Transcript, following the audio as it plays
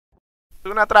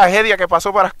Es una tragedia que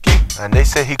pasó por aquí. And they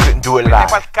said he couldn't do it Vete live.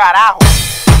 pa'l carajo.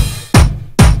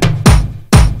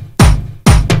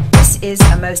 This is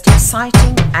a most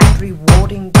exciting and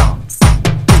rewarding dance.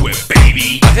 Do it,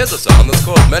 baby. Now here's a song that's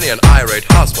caused many an irate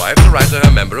housewife to write to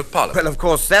her member of parliament. Well, of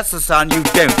course, that's the sound you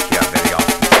don't hear very often.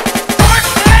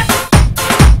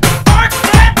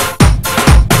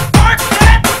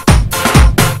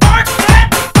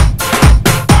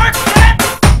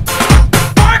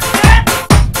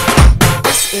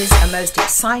 This is a most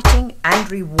exciting and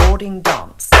rewarding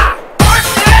dance.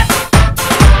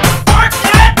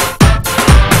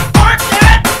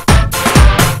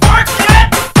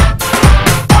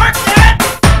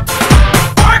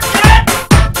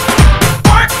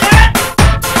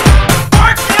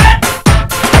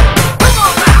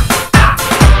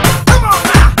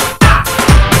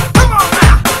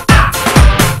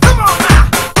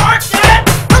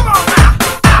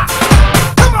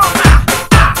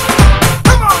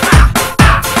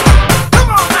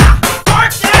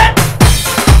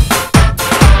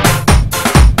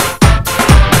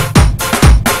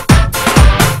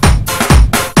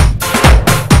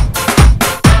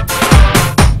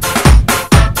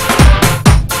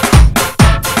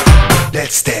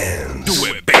 Let's dance. Do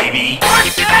it, baby.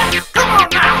 Work it! Come on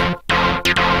now! Work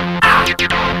it!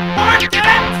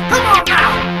 Come on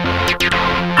now!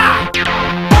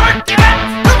 Work it!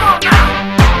 Come on now!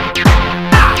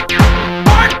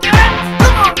 Work it!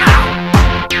 Come on now!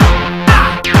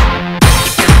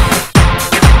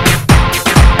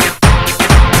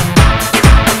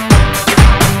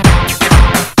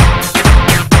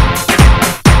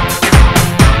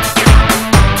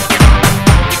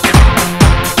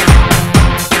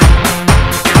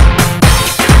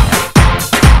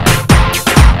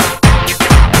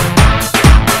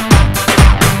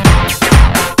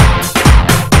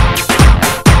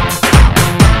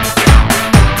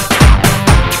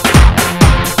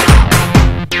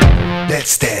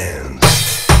 Let's dance.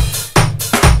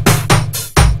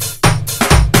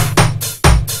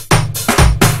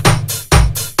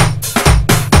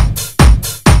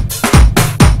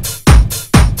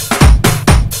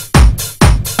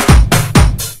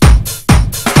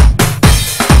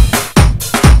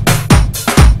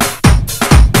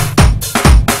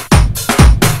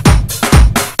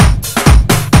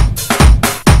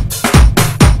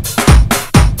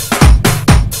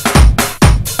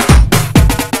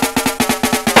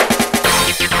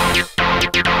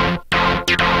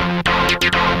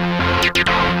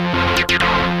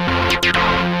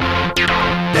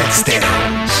 Let's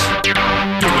dance.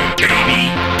 Do it,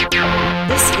 baby.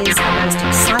 This is a most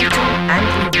exciting and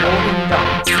rewarding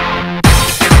dance.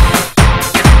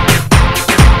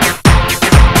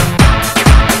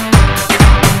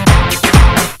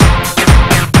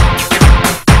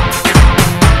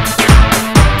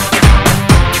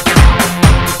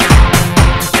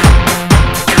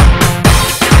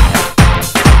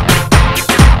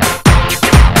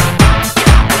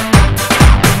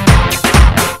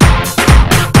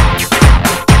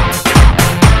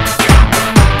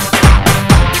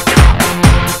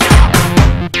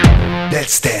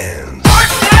 Let's dance.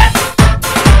 Work it!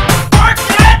 Work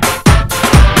it!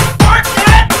 Work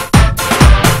it!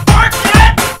 Work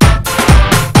it!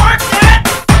 Work it!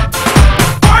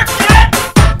 Work it!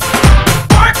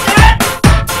 Work it!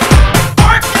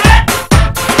 Work it!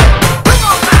 Come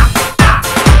on now!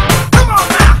 Come on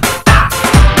now!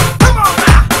 Come on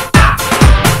now!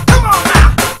 Come on now!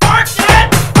 Work it!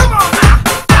 Come on now!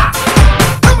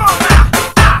 Come on now!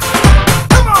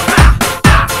 Come on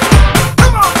now!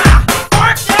 Come on now!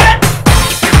 Work it!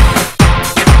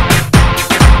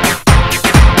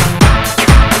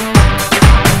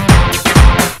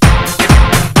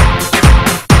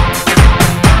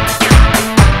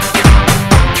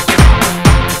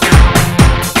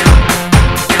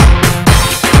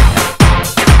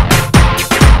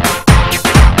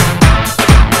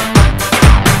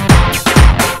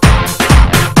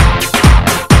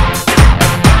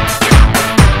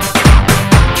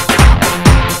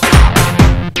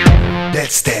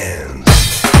 Let's dance.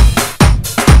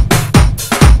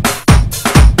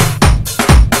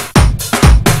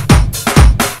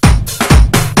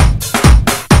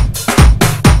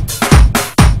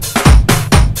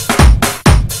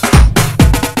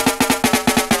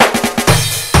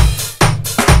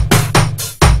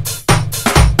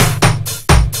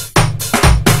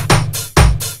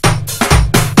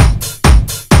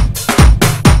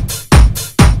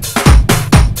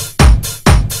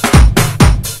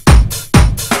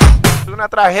 Es una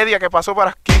tragedia que pasó por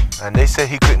aquí. and they said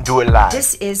he couldn't do it live.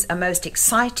 This is a most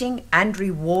exciting and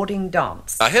rewarding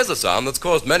dance. Now here's a sound that's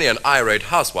caused many an irate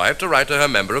housewife to write to her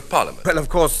member of parliament. Well, of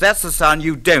course, that's the sound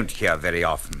you don't hear very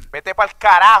often. Vete pa'l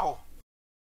carajo.